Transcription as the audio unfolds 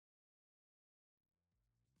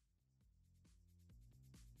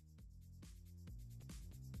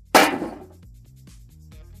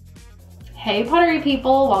Hey Pottery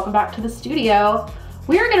People, welcome back to the studio.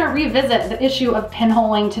 We are going to revisit the issue of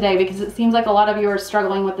pinholing today because it seems like a lot of you are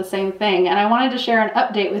struggling with the same thing, and I wanted to share an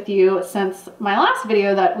update with you since my last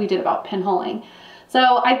video that we did about pinholing.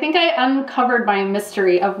 So I think I uncovered my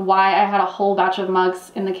mystery of why I had a whole batch of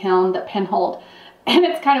mugs in the kiln that pinholed, and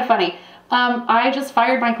it's kind of funny. I just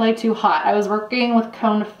fired my clay too hot. I was working with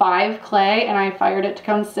cone 5 clay and I fired it to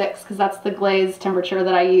cone 6 because that's the glaze temperature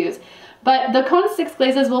that I use. But the cone 6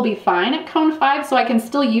 glazes will be fine at cone 5, so I can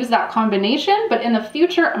still use that combination, but in the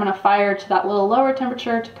future I'm going to fire to that little lower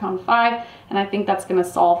temperature to cone 5, and I think that's going to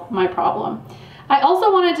solve my problem. I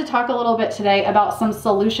also wanted to talk a little bit today about some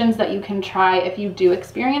solutions that you can try if you do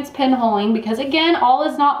experience pinholing, because again, all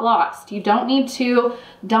is not lost. You don't need to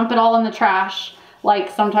dump it all in the trash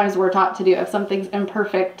like sometimes we're taught to do. If something's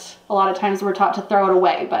imperfect, a lot of times we're taught to throw it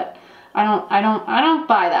away, but I don't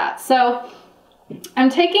buy that. So I'm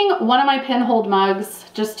taking one of my pinholed mugs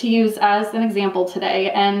just to use as an example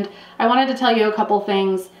today, and I wanted to tell you a couple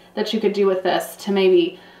things that you could do with this to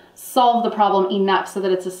maybe solve the problem enough so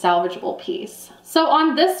that it's a salvageable piece. So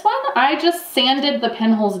on this one, I just sanded the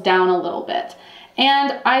pinholes down a little bit,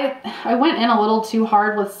 and I went in a little too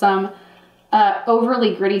hard with some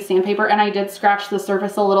overly gritty sandpaper, and I did scratch the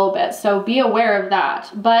surface a little bit, so be aware of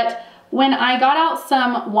that. But when I got out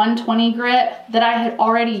some 120 grit that I had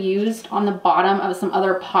already used on the bottom of some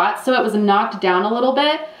other pots, so it was knocked down a little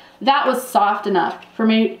bit, that was soft enough for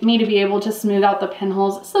me to be able to smooth out the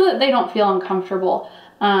pinholes so that they don't feel uncomfortable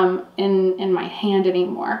in my hand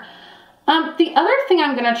anymore. The other thing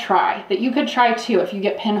I'm gonna try, that you could try too if you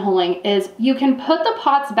get pinholing, is you can put the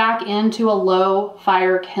pots back into a low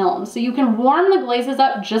fire kiln. So you can warm the glazes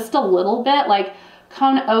up just a little bit, like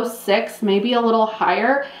cone 06, maybe a little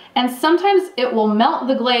higher, and sometimes it will melt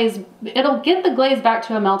the glaze. It'll get the glaze back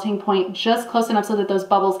to a melting point just close enough so that those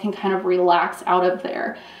bubbles can kind of relax out of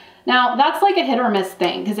there. Now that's like a hit or miss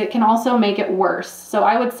thing because it can also make it worse. So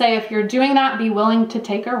I would say if you're doing that, be willing to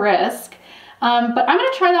take a risk. But I'm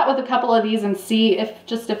gonna try that with a couple of these and see if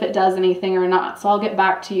it does anything or not. So I'll get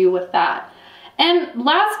back to you with that. And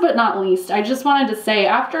last but not least, I just wanted to say,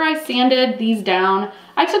 after I sanded these down,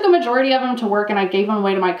 I took a majority of them to work and I gave them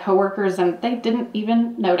away to my coworkers, and they didn't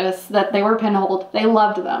even notice that they were pinholed. They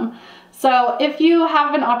loved them. So if you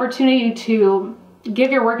have an opportunity to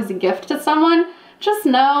give your work as a gift to someone, just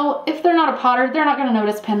know if they're not a potter, they're not gonna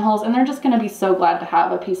notice pinholes, and they're just gonna be so glad to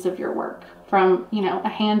have a piece of your work from, you know, a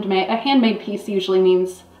handmade piece usually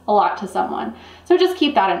means a lot to someone. So just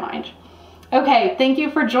keep that in mind. Okay, thank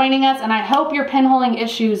you for joining us, and I hope your pinholing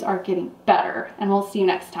issues are getting better, and we'll see you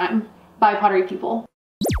next time. Bye, Pottery People.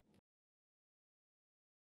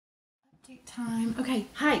 Update time. Okay,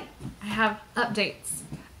 hi, I have updates,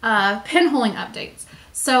 pinholing updates.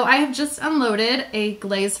 So I have just unloaded a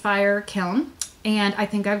glaze fire kiln, and I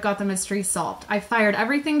think I've got the mystery solved. I fired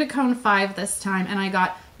everything to cone 5 this time, and I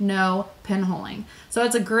got no pinholing. So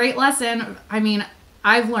it's a great lesson. I mean,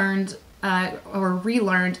 I've learned or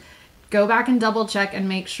relearned, go back and double check and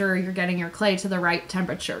make sure you're getting your clay to the right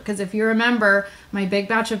temperature. Because if you remember, my big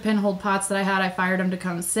batch of pinholed pots that I had, I fired them to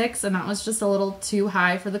cone 6, and that was just a little too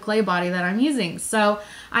high for the clay body that I'm using. So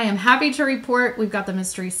I am happy to report we've got the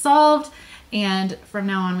mystery solved, and from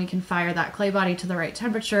now on we can fire that clay body to the right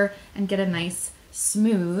temperature and get a nice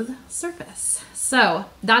smooth surface. So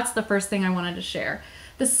that's the first thing I wanted to share.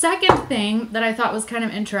 The second thing that I thought was kind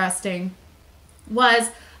of interesting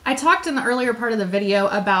was I talked in the earlier part of the video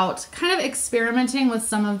about kind of experimenting with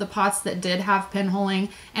some of the pots that did have pinholing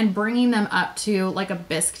and bringing them up to like a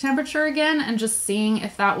bisque temperature again and just seeing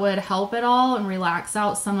if that would help at all and relax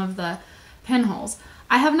out some of the pinholes.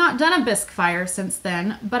 I have not done a bisque fire since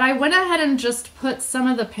then, but I went ahead and just put some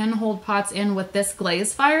of the pinholed pots in with this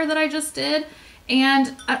glaze fire that I just did,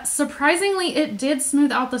 and surprisingly it did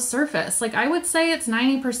smooth out the surface. Like I would say it's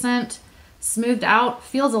 90% smoothed out,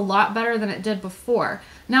 feels a lot better than it did before.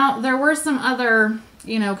 Now there were some other,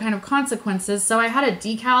 you know, kind of consequences. So I had a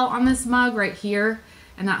decal on this mug right here,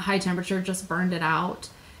 and that high temperature just burned it out.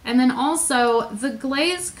 And then also the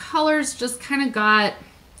glaze colors just kind of got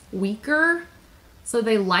weaker, so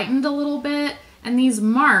they lightened a little bit, and these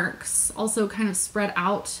marks also kind of spread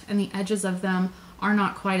out, and the edges of them are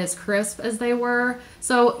not quite as crisp as they were.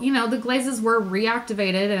 So, you know, the glazes were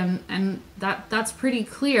reactivated, and that's pretty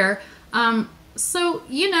clear. So,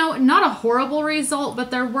 you know, not a horrible result, but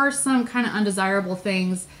there were some kind of undesirable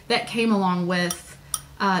things that came along with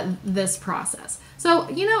this process. So,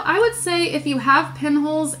 you know, I would say if you have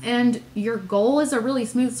pinholes and your goal is a really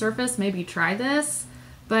smooth surface, maybe try this.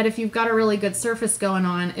 But if you've got a really good surface going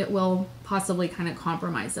on, it will possibly kind of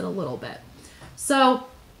compromise it a little bit. So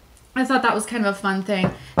I thought that was kind of a fun thing.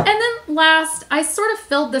 And then last, I sort of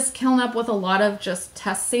filled this kiln up with a lot of just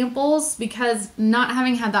test samples because not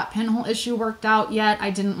having had that pinhole issue worked out yet,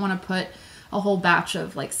 I didn't want to put a whole batch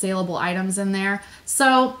of like saleable items in there.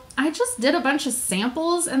 So I just did a bunch of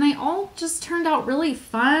samples and they all just turned out really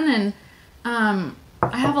fun. And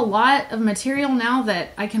I have a lot of material now that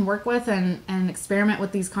I can work with and experiment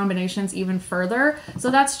with these combinations even further.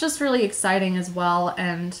 So that's just really exciting as well.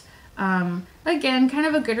 And again, kind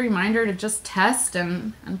of a good reminder to just test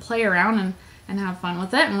and play around and have fun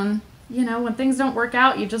with it. And when, you know, when things don't work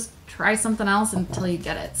out, you just try something else until you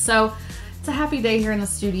get it. So it's a happy day here in the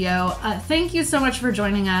studio. Thank you so much for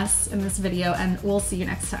joining us in this video, and we'll see you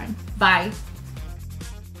next time. Bye.